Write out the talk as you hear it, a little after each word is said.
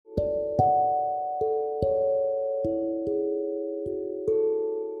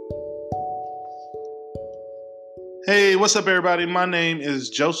Hey, what's up, everybody? My name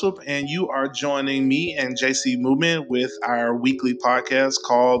is Joseph, and you are joining me and JC Movement with our weekly podcast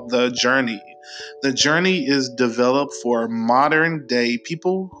called The Journey. The Journey is developed for modern day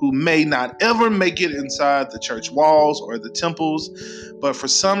people who may not ever make it inside the church walls or the temples, but for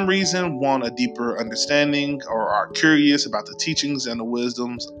some reason want a deeper understanding or are curious about the teachings and the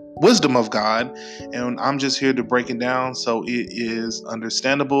wisdom of God. And I'm just here to break it down so it is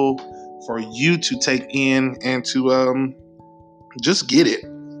understandable for you to take in and to just get it.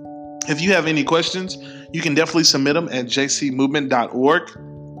 If you have any questions, you can definitely submit them at jcmovement.org,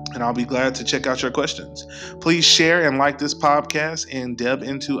 and I'll be glad to check out your questions. Please share and like this podcast and delve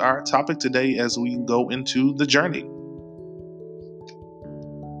into our topic today as we go into the journey.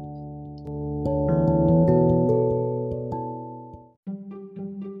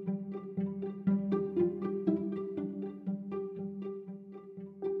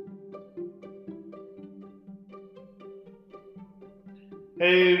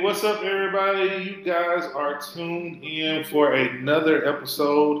 Hey, what's up, everybody? You guys are tuned in for another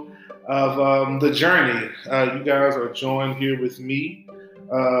episode of The Journey. You guys are joined here with me,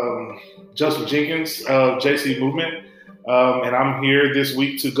 Joseph Jenkins of JC Movement, and I'm here this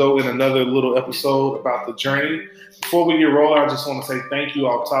week to go in another little episode about The Journey. Before we get rolling, I just want to say thank you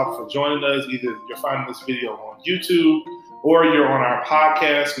off top for joining us. Either you're finding this video on YouTube or you're on our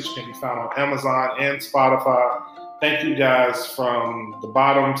podcast, which can be found on Amazon and Spotify. Thank you guys from the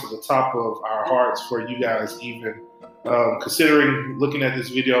bottom to the top of our hearts for you guys even considering looking at this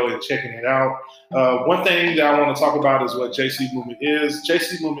video and checking it out. One thing that I want to talk about is what JC Movement is.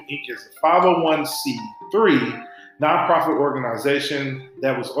 JC Movement Inc. is a 501c3 nonprofit organization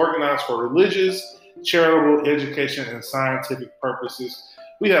that was organized for religious, charitable, education, and scientific purposes.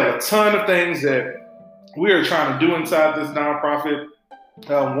 We have a ton of things that we are trying to do inside this nonprofit.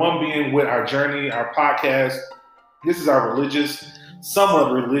 One being with our journey, our podcast. This is our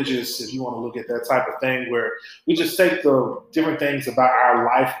somewhat religious, if you want to look at that type of thing, where we just take the different things about our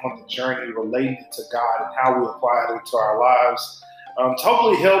life on the journey related to God and how we apply it into our lives. To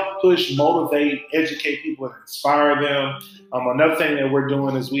hopefully help push, motivate, educate people, and inspire them. Another thing that we're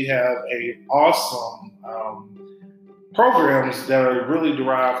doing is we have awesome programs that are really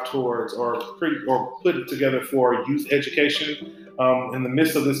derived towards or put together for youth education. In the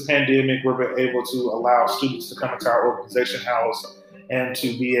midst of this pandemic, we've been able to allow students to come into our organization house and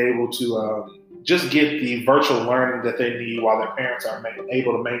to be able to just get the virtual learning that they need while their parents are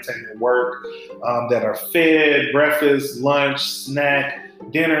able to maintain their work, that are fed breakfast, lunch, snack,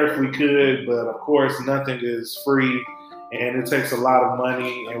 dinner if we could, but of course nothing is free and it takes a lot of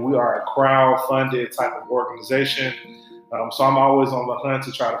money, and we are a crowd-funded type of organization. So I'm always on the hunt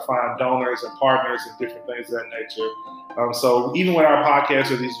to try to find donors and partners and different things of that nature. So even with our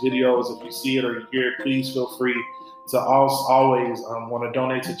podcast or these videos, if you see it or you hear it, please feel free to always want to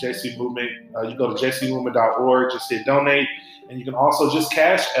donate to JC Movement. You go to jcmovement.org, just hit donate, and you can also just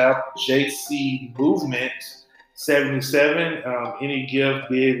cash app JC Movement 77. Any gift,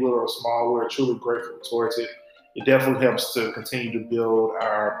 big, little, or small, we're truly grateful towards it. It definitely helps to continue to build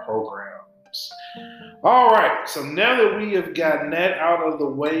our programs. All right, so now that we have gotten that out of the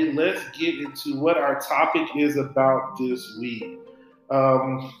way, let's get into what our topic is about this week.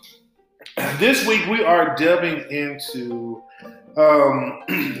 This week we are delving into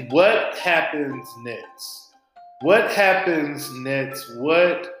what happens next. What happens next?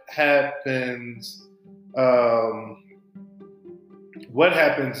 What happens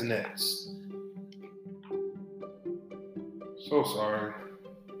next? So sorry.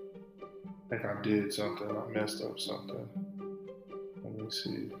 I think I did something. I messed up something. Let me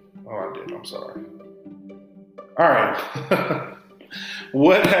see. Oh, I did. I'm sorry. All right.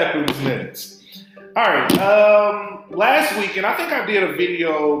 What happens next? All right. Last week, and I think I did a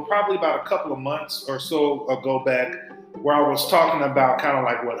video probably about a couple of months or so ago back where I was talking about kind of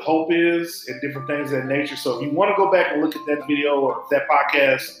like what hope is and different things of that nature. So if you want to go back and look at that video or that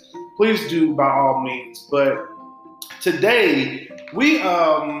podcast, please do by all means. But today, we're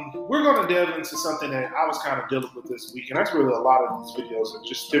going to delve into something that I was kind of dealing with this week, and that's really a lot of these videos are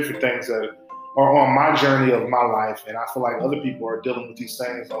just different things that are on my journey of my life, and I feel like other people are dealing with these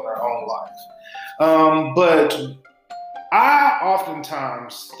things on their own life. But I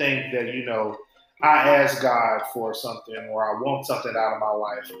oftentimes think that, I ask God for something or I want something out of my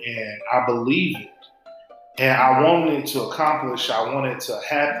life, and I believe it, and I want it to accomplish, I want it to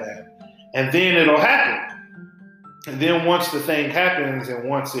happen, and then it'll happen. And then once the thing happens and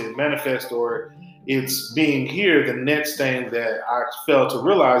once it manifests or it's being here, the next thing that I failed to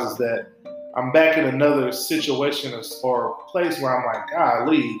realize is that I'm back in another situation or place where I'm like,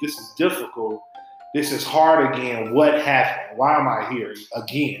 golly, this is difficult. This is hard again. What happened? Why am I here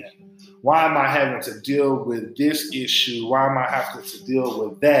again? Why am I having to deal with this issue? Why am I having to deal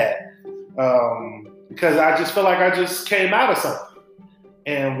with that? Because I just feel like I just came out of something.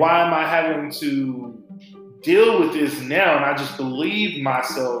 And why am I having to deal with this now? And I just believe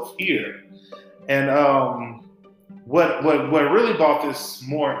myself here. And what really brought this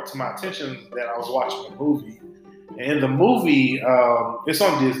more to my attention is that I was watching a movie. And in the movie, it's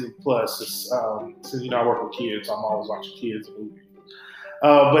on Disney Plus. Since I work with kids, I'm always watching kids movies.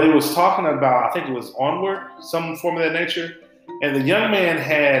 But it was talking about, I think it was Onward, some form of that nature. And the young man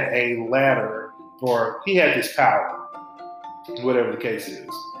had a ladder, or he had this power, whatever the case is.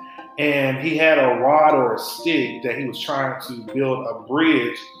 And he had a rod or a stick that he was trying to build a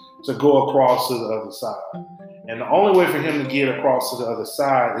bridge to go across to the other side. And the only way for him to get across to the other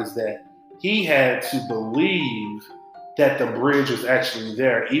side is that he had to believe that the bridge was actually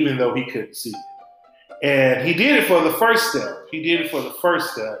there, even though he couldn't see it. And he did it for the first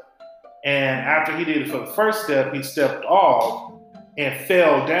step. And after he did it for the first step, he stepped off and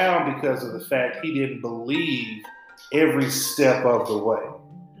fell down because of the fact he didn't believe every step of the way.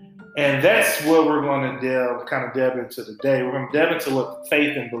 And that's what we're going to delve into today. We're going to delve into what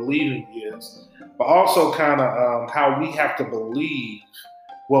faith and believing is, but also kind of how we have to believe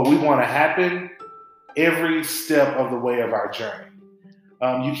what we want to happen every step of the way of our journey.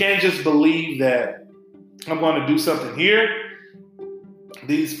 You can't just believe that I'm going to do something here.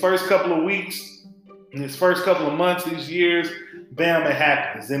 These first couple of weeks, these first couple of months, these years, bam, it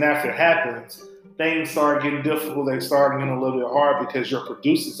happens. Then after it happens, things start getting difficult. They start getting a little bit hard because you're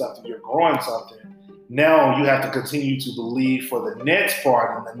producing something, you're growing something. Now you have to continue to believe for the next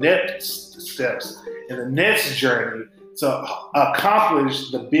part and the next steps and the next journey to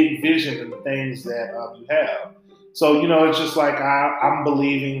accomplish the big vision and the things that you have. So, it's just like I'm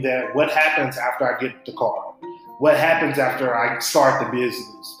believing that what happens after I get the car? What happens after I start the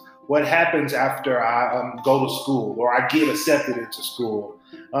business? What happens after I go to school or I get accepted into school?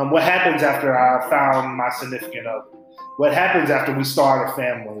 What happens after I found my significant other? What happens after we start a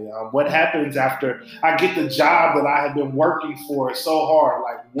family? What happens after I get the job that I have been working for so hard?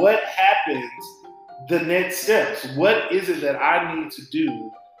 Like, what happens the next steps? What is it that I need to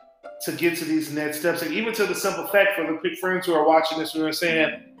do to get to these next steps? And even to the simple fact, for the big friends who are watching this, who are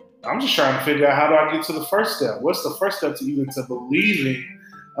saying, I'm just trying to figure out how do I get to the first step? What's the first step to believing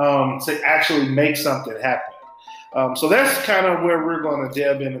to actually make something happen? So that's kind of where we're going to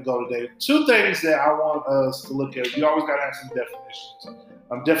delve in and go today. Two things that I want us to look at. You always got to have some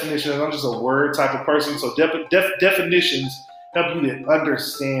definitions. Definitions, I'm just a word type of person. So definitions help you to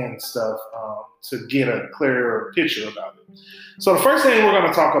understand stuff to get a clearer picture about it. So the first thing we're going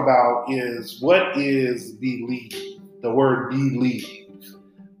to talk about is what is believe, the word believe.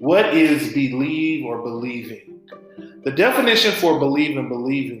 What is believe or believing? The definition for believe and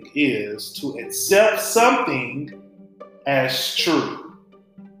believing is to accept something as true.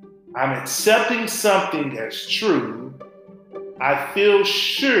 I'm accepting something as true. I feel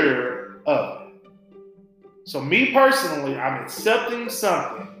sure of it. So me personally, I'm accepting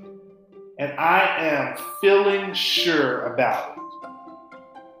something and I am feeling sure about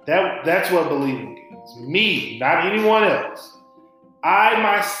it. That's what believing is. Me, not anyone else. I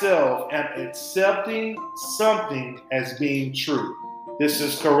myself am accepting something as being true. This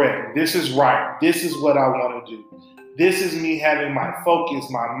is correct. This is right. This is what I want to do. This is me having my focus,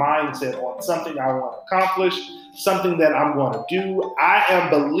 my mindset on something I want to accomplish, something that I'm going to do. I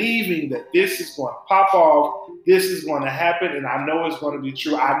am believing that this is going to pop off. This is going to happen, and I know it's going to be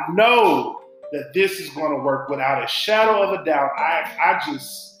true. I know that this is going to work without a shadow of a doubt. I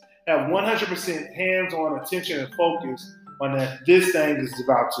just have 100% hands-on attention and focus on that this thing is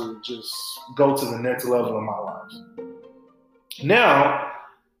about to just go to the next level in my life. Now,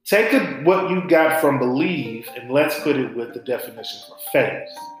 take what you got from believe and let's put it with the definition for faith.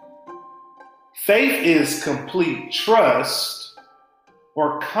 Faith is complete trust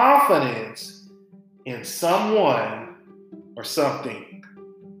or confidence in someone or something.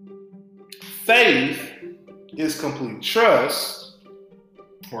 Faith is complete trust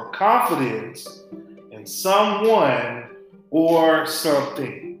or confidence in someone or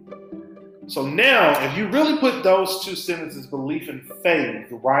something. So now, if you really put those two sentences, belief and faith,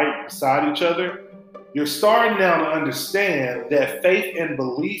 right beside each other, you're starting now to understand that faith and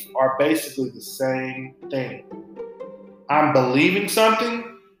belief are basically the same thing. I'm believing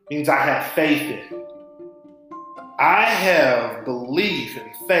something means I have faith in it. I have belief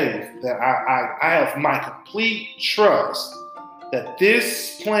and faith that I have my complete trust that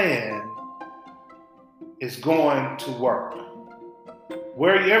this plan is going to work.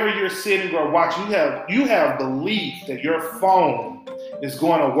 Wherever you're sitting or watching, you have belief that your phone is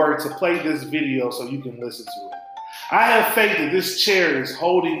going to work to play this video so you can listen to it. I have faith that this chair is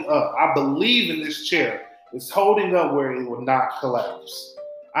holding up. I believe in this chair. It's holding up where it will not collapse.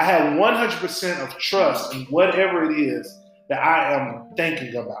 I have 100% of trust in whatever it is that I am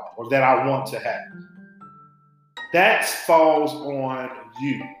thinking about or that I want to have. That falls on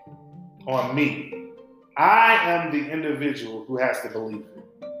you, on me. I am the individual who has to believe it.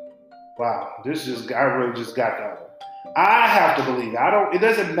 Wow, I really just got that one. I have to believe it. It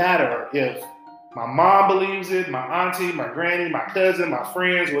doesn't matter if my mom believes it, my auntie, my granny, my cousin, my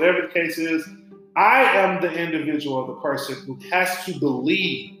friends, whatever the case is. I am the individual, the person who has to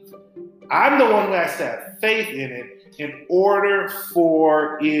believe. I'm the one who has to have faith in it in order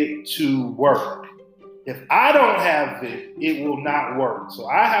for it to work. If I don't have it, it will not work. So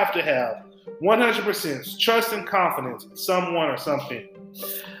I have to have 100% trust and confidence in someone or something.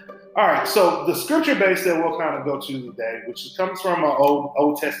 All right, so the scripture base that we'll kind of go to today, which comes from an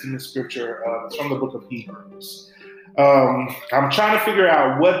Old Testament scripture, it's from the book of Hebrews. I'm trying to figure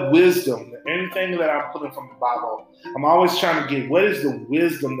out what wisdom, anything that I'm putting from the Bible, I'm always trying to get what is the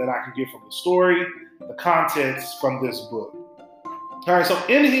wisdom that I can get from the story, the context from this book. All right, so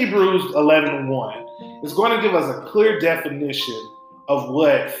in Hebrews 11:1, it's going to give us a clear definition of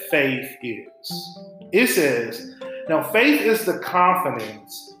what faith is. It says, now faith is the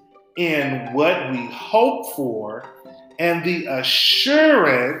confidence in what we hope for and the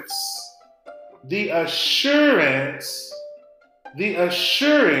assurance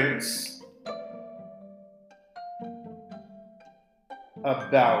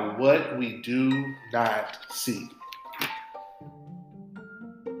about what we do not see.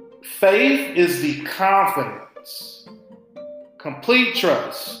 Faith is the confidence, complete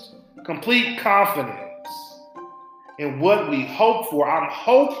trust, complete confidence in what we hope for. I'm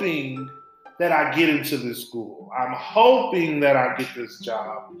hoping that I get into this school. I'm hoping that I get this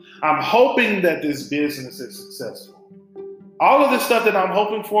job. I'm hoping that this business is successful. All of the stuff that I'm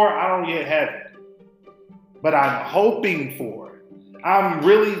hoping for, I don't yet have it. But I'm hoping for it. I'm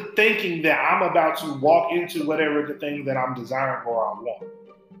really thinking that I'm about to walk into whatever the thing that I'm desiring or I want.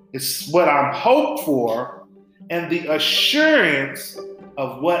 It's what I'm hoped for and the assurance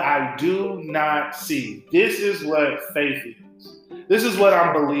of what I do not see. This is what faith is. This is what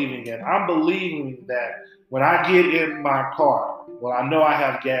I'm believing in. I'm believing that when I get in my car, well, I know I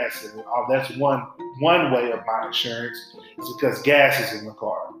have gas in it. That's one way of my assurance is because gas is in the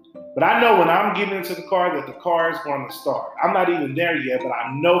car. But I know when I'm getting into the car that the car is going to start. I'm not even there yet, but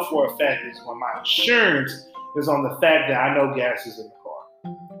I know for a fact it's when my assurance is on the fact that I know gas is in the car.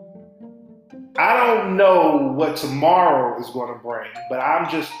 I don't know what tomorrow is going to bring, but I'm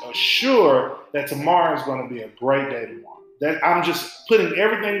just assured that tomorrow is going to be a great day tomorrow. That I'm just putting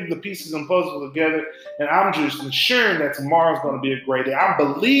everything, the pieces and puzzles together, and I'm just ensuring that tomorrow is going to be a great day. I'm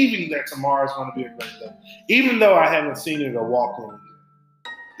believing that tomorrow is going to be a great day, even though I haven't seen it or walked in it.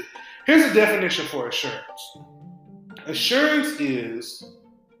 Here's a definition for assurance. Assurance is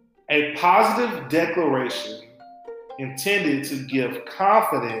a positive declaration intended to give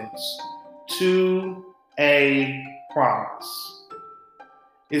confidence to a promise.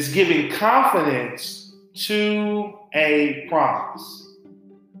 It's giving confidence to a promise.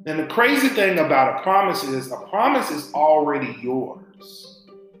 And the crazy thing about a promise is already yours.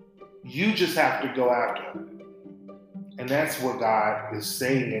 You just have to go after it. And that's what God is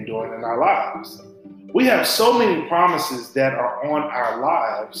saying and doing in our lives. We have so many promises that are on our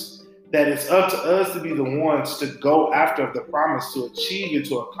lives that it's up to us to be the ones to go after the promise, to achieve it,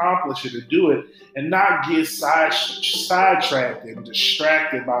 to accomplish it, to do it, and not get sidetracked and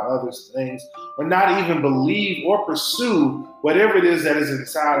distracted by other things, or not even believe or pursue whatever it is that is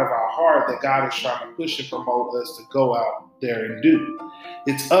inside of our heart that God is trying to push and promote us to go out there and do.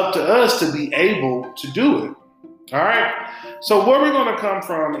 It's up to us to be able to do it. All right? So where we're going to come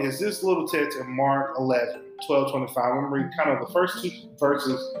from is this little text in Mark 11:12-25. I'm going to read kind of the first two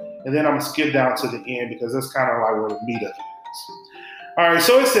verses, and then I'm going to skip down to the end because that's kind of like where the meat of it is. All right,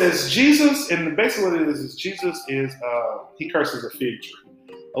 so it says Jesus, and basically what it is Jesus is, he curses a fig tree.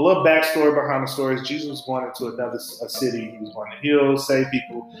 A little backstory behind the story is Jesus was going into another city. He was going to heal, save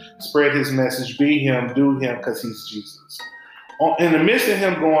people, spread his message, be him, do him, because he's Jesus. In the midst of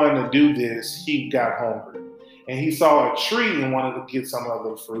him going to do this, he got hungry. And he saw a tree and wanted to get some of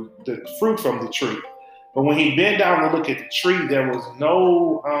the fruit from the tree. But when he bent down to look at the tree, there was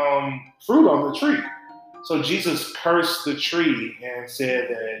no fruit on the tree. So Jesus cursed the tree and said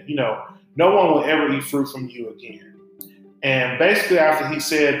that, no one will ever eat fruit from you again. And basically after he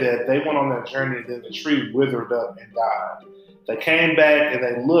said that, they went on their journey, then the tree withered up and died. They came back and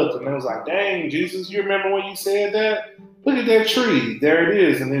they looked and they was like, dang, Jesus, you remember when you said that? Look at that tree. There it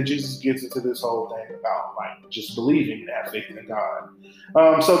is. And then Jesus gets into this whole thing about like just believing and have faith in God.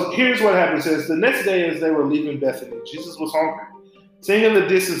 So here's what happened. It says, the next day as they were leaving Bethany, Jesus was hungry. Seeing in the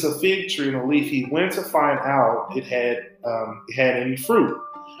distance a fig tree and a leaf, he went to find out it had any fruit.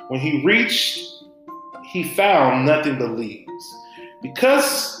 When he reached, he found nothing but leaves.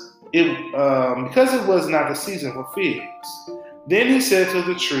 Because it was not the season for figs. Then he said to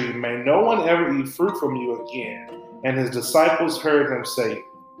the tree, may no one ever eat fruit from you again. And his disciples heard him say,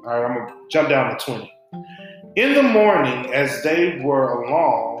 all right, I'm going to jump down to 20. In the morning, as they were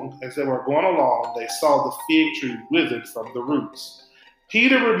going along, they saw the fig tree withered from the roots.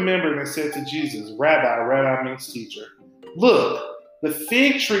 Peter remembered and said to Jesus, Rabbi means teacher, look, the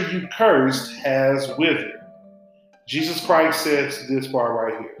fig tree you cursed has withered. Jesus Christ says this part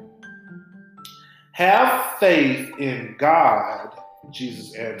right here. Have faith in God,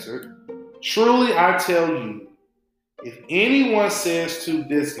 Jesus answered. Truly I tell you, if anyone says to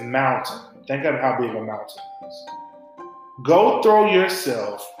this mountain, think of how big a mountain is, go throw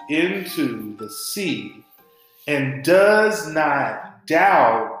yourself into the sea, and does not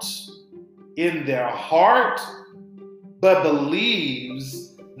doubt in their heart, but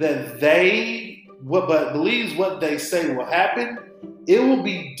believes what they say will happen, it will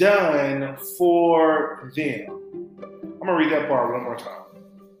be done for them. I'm going to read that part one more time.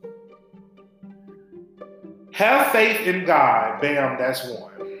 Have faith in God. Bam, that's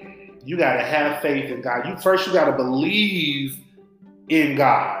one. You got to have faith in God. You got to believe in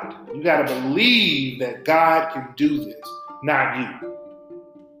God. You got to believe that God can do this, not you.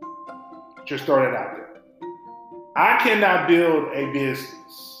 Just throw that out there. I cannot build a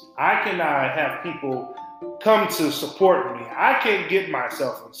business. I cannot have people come to support me. I can't get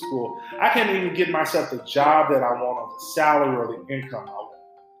myself in school. I can't even get myself the job that I want, or the salary or the income I want.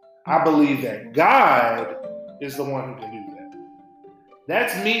 I believe that God is the one who can do that.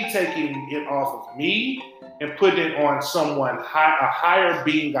 That's me taking it off of me and putting it on someone, a higher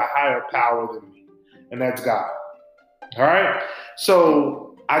being, a higher power than me. And that's God. All right?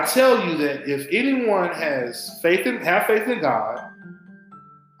 So I tell you that if anyone have faith in God,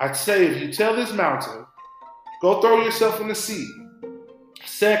 I'd say if you tell this mountain, go throw yourself in the sea.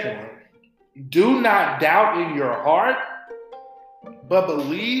 Second one, do not doubt in your heart, but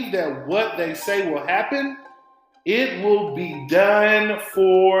believe that what they say will happen, it will be done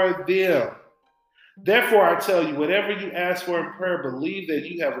for them. Therefore, I tell you, whatever you ask for in prayer, believe that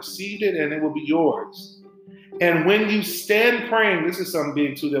you have received it and it will be yours. And when you stand praying, this is something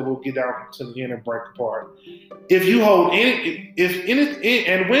big too that we'll get down to the end and break apart. When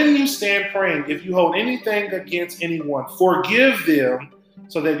you stand praying, if you hold anything against anyone, forgive them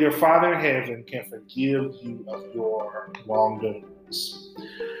so that your Father in heaven can forgive you of your wrongdoings.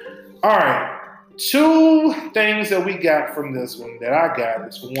 All right. 2 things that we got from this one that I got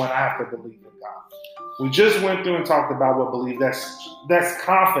is, one, I have to believe in God. We just went through and talked about what belief. That's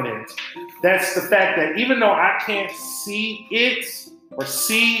confidence. That's the fact that even though I can't see it or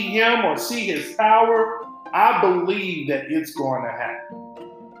see him or see his power, I believe that it's going to happen.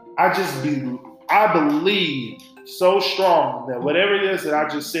 I believe so strong that whatever it is that I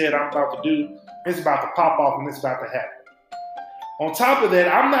just said I'm about to do, it's about to pop off and it's about to happen. On top of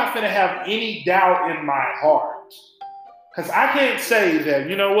that, I'm not going to have any doubt in my heart. Because I can't say that,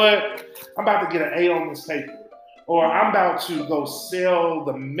 you know what, I'm about to get an A on this paper. Or I'm about to go sell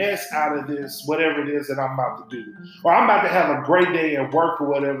the mess out of this, whatever it is that I'm about to do. Or I'm about to have a great day at work or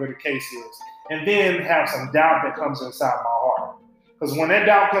whatever the case is. And then have some doubt that comes inside my heart. Because when that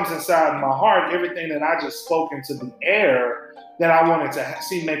doubt comes inside my heart, everything that I just spoke into the air that I wanted to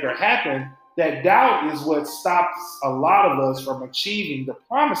see make her happen, that doubt is what stops a lot of us from achieving the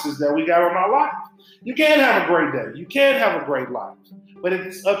promises that we got on our life. You can't have a great day. You can't have a great life. But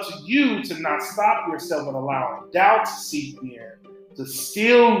it's up to you to not stop yourself and allowing doubt to seep in, to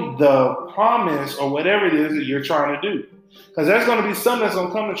steal the promise or whatever it is that you're trying to do. Because there's going to be something that's going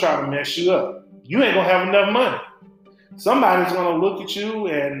to come to try to mess you up. You ain't going to have enough money. Somebody's going to look at you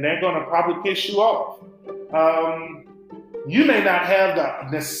and they're going to probably piss you off. You may not have the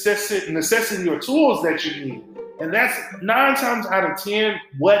necessity or tools that you need. And that's 9 times out of 10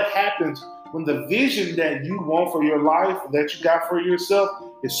 what happens when the vision that you want for your life, that you got for yourself,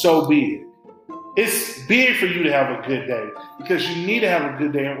 is so big. It's big for you to have a good day because you need to have a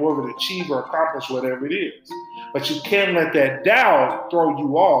good day in order to achieve or accomplish whatever it is. But you can't let that doubt throw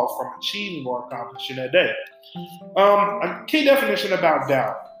you off from achieving or accomplishing that day. A key definition about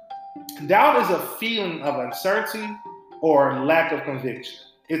doubt. Doubt is a feeling of uncertainty or lack of conviction.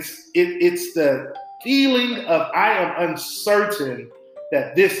 It's the feeling of I am uncertain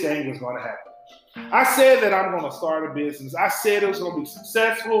that this thing is going to happen. I said that I'm going to start a business. I said it was going to be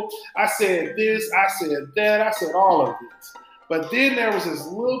successful. I said this. I said that. I said all of this. But then there was this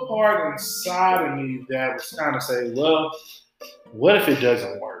little part inside of me that was kind of saying, well, what if it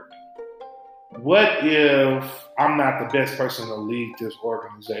doesn't work? What if I'm not the best person to lead this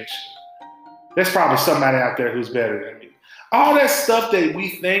organization? There's probably somebody out there who's better than me. All that stuff that we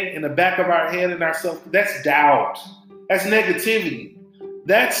think in the back of our head and ourselves, that's doubt. That's negativity.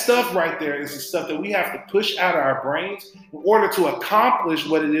 That stuff right there is the stuff that we have to push out of our brains in order to accomplish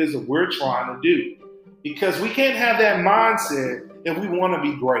what it is that we're trying to do. Because we can't have that mindset if we want to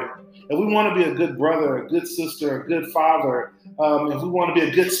be great. If we want to be a good brother, a good sister, a good father, if we want to be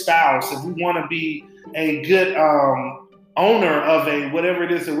a good spouse, if we want to be a good owner of a whatever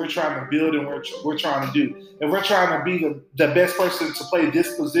it is that we're trying to build and we're trying to do. If we're trying to be the best person to play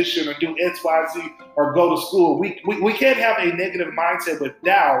this position or do X, Y, Z or go to school, we can't have a negative mindset with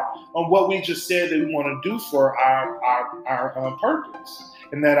doubt on what we just said that we want to do for our purpose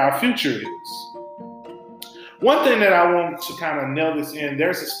and that our future is. One thing that I want to kind of nail this in,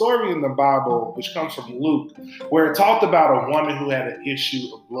 there's a story in the Bible, which comes from Luke, where it talked about a woman who had an issue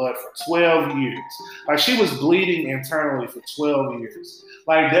of blood for 12 years. Like she was bleeding internally for 12 years.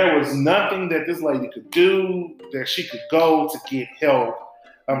 Like there was nothing that this lady could do, that she could go to get help.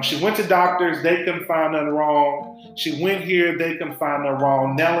 She went to doctors, they couldn't find nothing wrong. She went here, they couldn't find nothing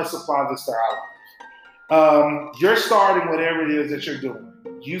wrong. Now let's apply this to our life. You're starting whatever it is that you're doing.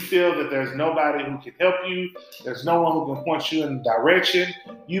 You feel that there's nobody who can help you. There's no one who can point you in the direction.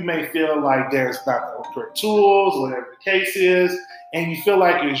 You may feel like there's not the correct tools, whatever the case is, and you feel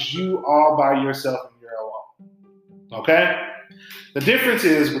like it's you all by yourself and you're alone. Okay? The difference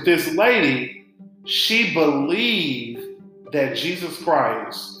is with this lady, she believed that Jesus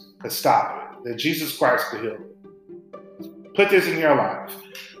Christ could stop it, that Jesus Christ could heal it. Put this in your life.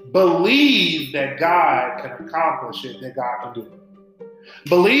 Believe that God can accomplish it, that God can do it.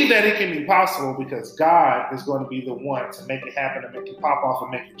 Believe that it can be possible because God is going to be the one to make it happen and make it pop off and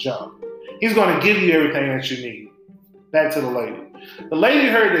make it jump. He's going to give you everything that you need. Back to the lady. The lady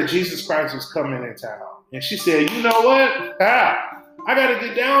heard that Jesus Christ was coming in town. And she said, you know what? I got to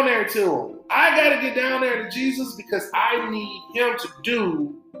get down there to him. I got to get down there to Jesus because I need him to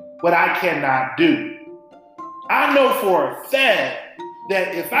do what I cannot do. I know for a fact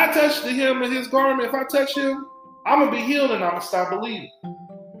that if I touch the hem of his garment, if I touch him, I'm going to be healed and I'm going to stop believing.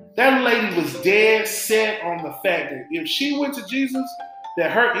 That lady was dead set on the fact that if she went to Jesus,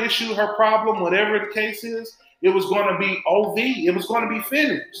 that her issue, her problem, whatever the case is, it was going to be OV. It was going to be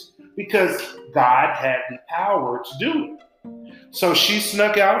finished because God had the power to do it. So she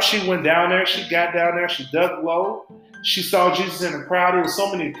snuck out. She went down there. She got down there. She dug low. She saw Jesus in the crowd. There was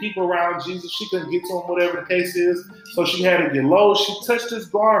so many people around Jesus. She couldn't get to him, whatever the case is. So she had to get low. She touched his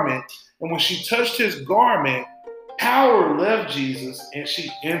garment. And when she touched his garment, power left Jesus and she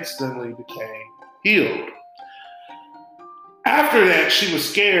instantly became healed. After that, she was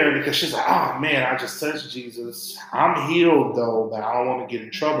scared because she's like, oh man, I just touched Jesus. I'm healed though, but I don't want to get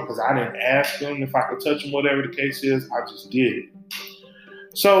in trouble because I didn't ask him if I could touch him, whatever the case is. I just did it.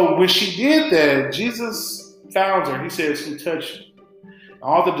 So when she did that, Jesus found her. He says, who touched me?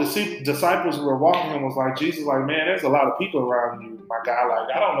 All the disciples who were walking him was like, Jesus, like, man, there's a lot of people around you, my guy.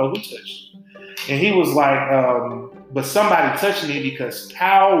 Like, I don't know who touched you. And he was like, but somebody touched me because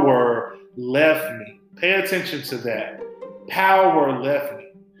power left me. Pay attention to that. Power left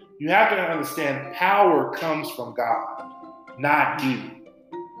me. You have to understand power comes from God, not you.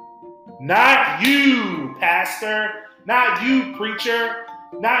 Not you, pastor. Not you, preacher.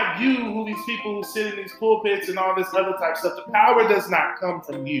 Not you, who these people who sit in these pulpits and all this other type of stuff. The power does not come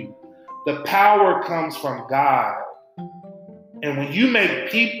from you. The power comes from God. And when you make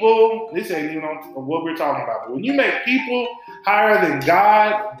people, this ain't even what we're talking about, but when you make people higher than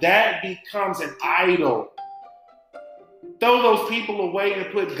God, that becomes an idol. Throw those people away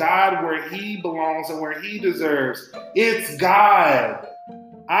and put God where he belongs and where he deserves. It's God.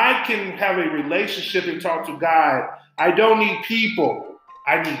 I can have a relationship and talk to God. I don't need people.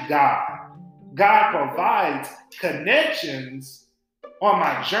 I need God. God provides connections on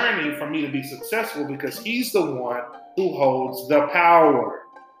my journey for me to be successful because he's the one who holds the power.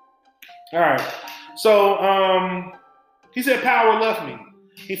 All right. So he said power left me.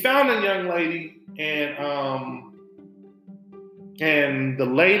 He found a young lady and the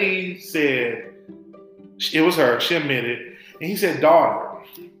lady said, it was her, she admitted, and he said, daughter,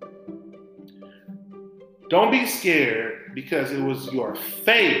 don't be scared because it was your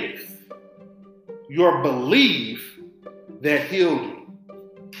faith, your belief that healed you.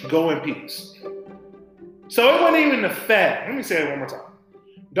 Go in peace. So it wasn't even the fact. Let me say it one more time.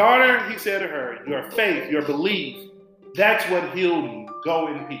 Daughter, he said to her, your faith, your belief, that's what healed you.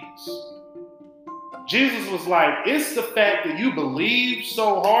 Go in peace. Jesus was like, it's the fact that you believe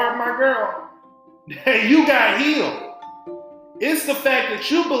so hard, my girl, that you got healed. It's the fact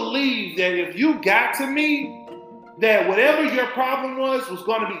that you believe that if you got to me, that whatever your problem was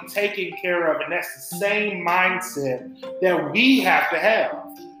going to be taken care of. And that's the same mindset that we have to have.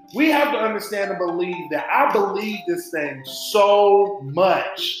 We have to understand and believe that I believe this thing so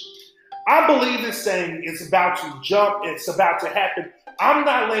much. I believe this thing is about to jump. It's about to happen. I'm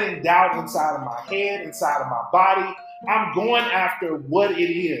not letting doubt inside of my head, inside of my body. I'm going after what it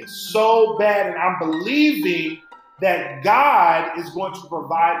is so bad. And I'm believing that God is going to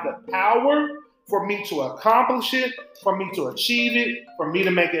provide the power for me to accomplish it, for me to achieve it, for me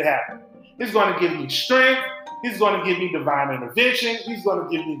to make it happen. He's going to give me strength. He's going to give me divine intervention. He's going to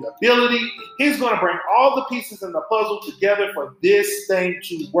give me the ability. He's going to bring all the pieces in the puzzle together for this thing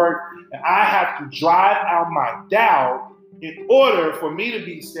to work. And I have to drive out my doubt in order for me to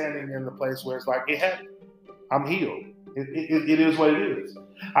be standing in the place where it's like, it happened. I'm healed. It is what it is.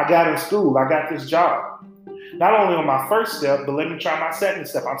 I got in school. I got this job. Not only on my first step, but let me try my second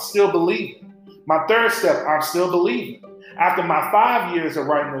step. I'm still believing. My third step, I'm still believing. After my 5 years of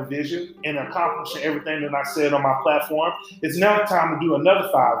writing a vision and accomplishing everything that I said on my platform, it's now time to do another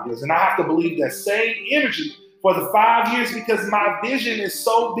 5 years. And I have to believe that same energy for the 5 years because my vision is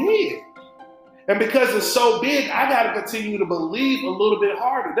so big. And because it's so big, I got to continue to believe a little bit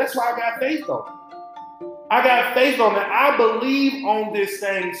harder. That's why I got faith on it. I got faith on it. I believe on this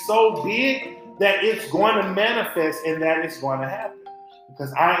thing so big that it's going to manifest and that it's going to happen.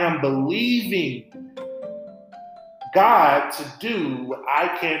 Because I am believing God to do what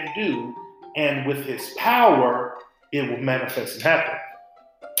I can do, and with his power, it will manifest and happen.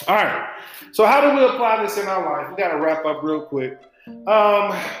 All right, so how do we apply this in our life? We got to wrap up real quick.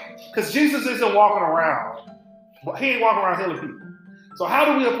 Because Jesus isn't walking around. He ain't walking around healing people. So how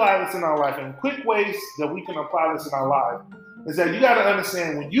do we apply this in our life? And quick ways that we can apply this in our life is that you got to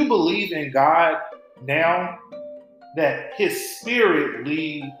understand when you believe in God now, that his spirit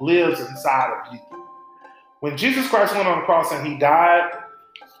lives inside of you. When Jesus Christ went on the cross and he died,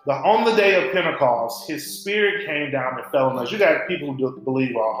 on the day of Pentecost, his spirit came down and fell on us. You got people who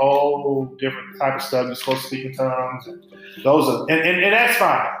believe a whole different type of stuff. You're supposed to speak in tongues. And that's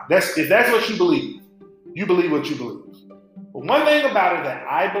fine. If that's what you believe what you believe. But one thing about it that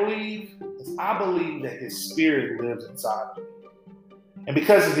I believe is I believe that his spirit lives inside of me. And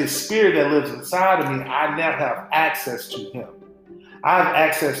because of his spirit that lives inside of me, I now have access to him. I have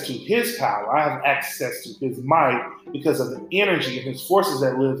access to his power. I have access to his might because of the energy and his forces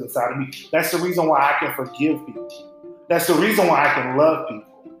that lives inside of me. That's the reason why I can forgive people. That's the reason why I can love people.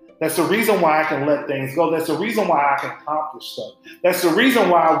 That's the reason why I can let things go. That's the reason why I can accomplish stuff. That's the reason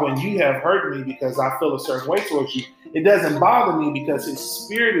why when you have hurt me because I feel a certain way towards you, it doesn't bother me because his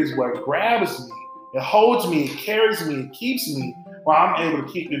spirit is what grabs me. It holds me, it carries me, it keeps me while I'm able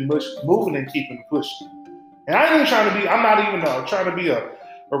to keep it moving and keep it pushing. And I'm not even trying to be a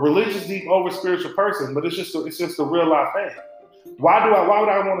religious, deep, over spiritual person, but it's just a real life thing. Why would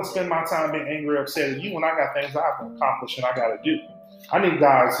I want to spend my time being angry or upset at you when I got things I have to accomplish and I got to do? I need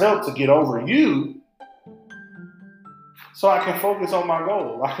God's help to get over you so I can focus on my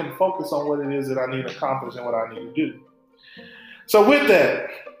goal. I can focus on what it is that I need to accomplish and what I need to do. So with that,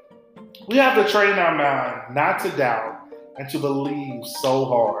 we have to train our mind not to doubt and to believe so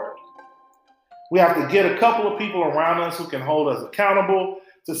hard. We have to get a couple of people around us who can hold us accountable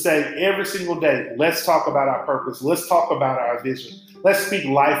to say every single day, let's talk about our purpose. Let's talk about our vision. Let's speak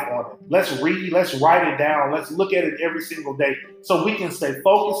life on it. Let's read, let's write it down. Let's look at it every single day so we can stay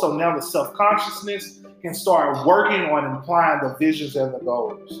focused. So now the self-consciousness can start working on implying the visions and the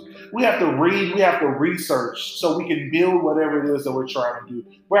goals. We have to read, we have to research so we can build whatever it is that we're trying to do.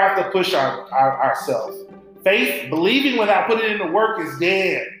 We have to push ourselves. Faith, believing without putting in the work is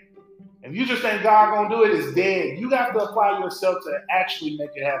dead. If you just think God gonna do it, it's dead. You have to apply yourself to actually make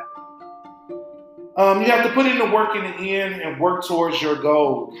it happen. You have to put in the work in the end and work towards your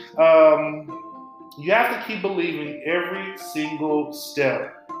goal. You have to keep believing every single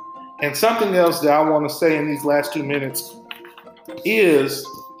step. And something else that I want to say in these last 2 minutes is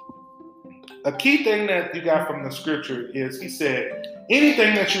a key thing that you got from the scripture is he said,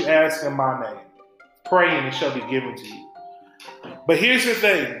 anything that you ask in my name, pray and it shall be given to you. But here's the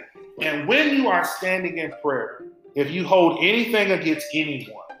thing. And when you are standing in prayer, if you hold anything against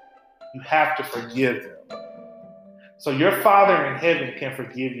anyone, you have to forgive them. So your Father in heaven can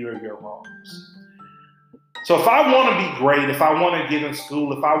forgive you of your wrongs. So if I want to be great, if I want to get in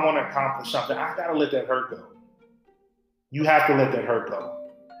school, if I want to accomplish something, I got to let that hurt go. You have to let that hurt go.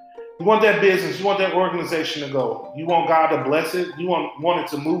 You want that business, you want that organization to go. You want God to bless it. You want it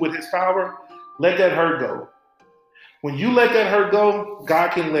to move with his power. Let that hurt go. When you let that hurt go,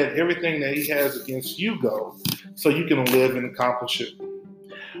 God can let everything that he has against you go so you can live and accomplish it.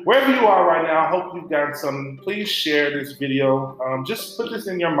 Wherever you are right now, I hope you've gotten something. Please share this video. Just put this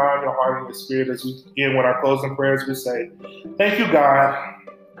in your mind, your heart, and your spirit as we begin with our closing prayers. We say, thank you, God.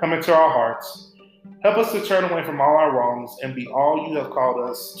 Come into our hearts. Help us to turn away from all our wrongs and be all you have called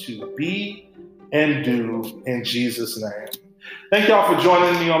us to be and do in Jesus' name. Thank y'all for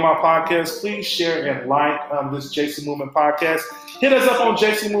joining me on my podcast. Please share and like this JC Movement podcast. Hit us up on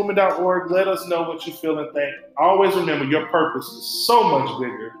jcmovement.org. Let us know what you feel and think. Always remember, your purpose is so much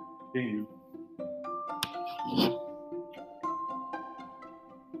bigger than you.